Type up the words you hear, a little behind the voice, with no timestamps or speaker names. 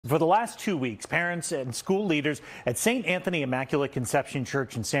For the last 2 weeks, parents and school leaders at St. Anthony Immaculate Conception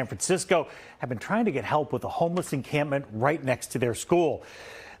Church in San Francisco have been trying to get help with a homeless encampment right next to their school.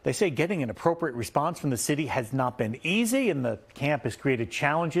 They say getting an appropriate response from the city has not been easy, and the camp has created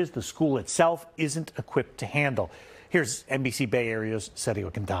challenges the school itself isn't equipped to handle. Here's NBC Bay Area's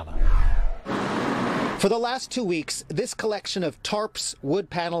Sergio Quintana. For the last 2 weeks, this collection of tarps, wood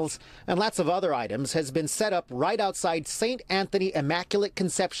panels, and lots of other items has been set up right outside St. Anthony Immaculate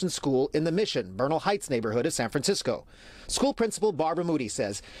Conception School in the Mission, Bernal Heights neighborhood of San Francisco. School principal Barbara Moody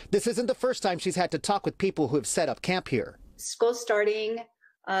says this isn't the first time she's had to talk with people who have set up camp here. School's starting,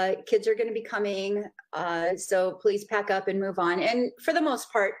 kids are going to be coming, so please pack up and move on. And for the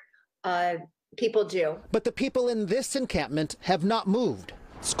most part, people do. But the people in this encampment have not moved.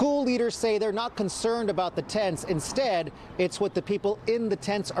 School leaders say they're not concerned about the tents. Instead, it's what the people in the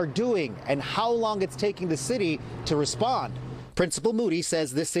tents are doing and how long it's taking the city to respond. Principal Moody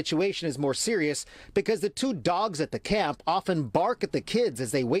says this situation is more serious because the two dogs at the camp often bark at the kids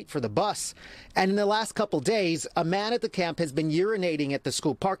as they wait for the bus. And in the last couple days, a man at the camp has been urinating at the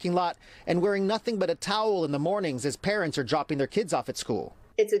school parking lot and wearing nothing but a towel in the mornings as parents are dropping their kids off at school.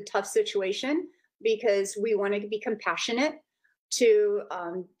 It's a tough situation because we want to be compassionate to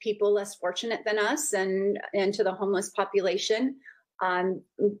people less fortunate than us and to the homeless population.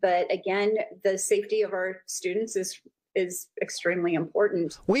 But again, the safety of our students is extremely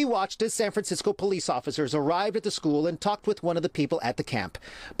important. We watched as San Francisco police officers arrived at the school and talked with one of the people at the camp.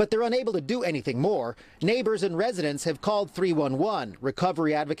 But they're unable to do anything more. Neighbors and residents have called 311.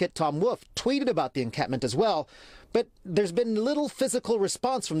 Recovery advocate Tom Wolf tweeted about the encampment as well. But there's been little physical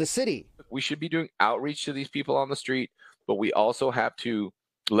response from the city. We should be doing outreach to these people on the street, but we also have to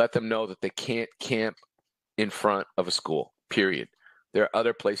let them know that they can't camp in front of a school, period. There are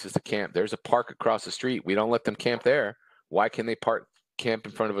other places to camp. There's a park across the street. We don't let them camp there. Why can they camp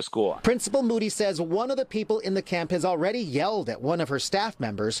in front of a school? Principal Moody says one of the people in the camp has already yelled at one of her staff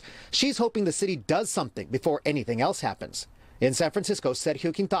members. She's hoping the city does something before anything else happens. In San Francisco,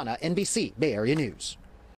 Sergio Quintana, NBC Bay Area News.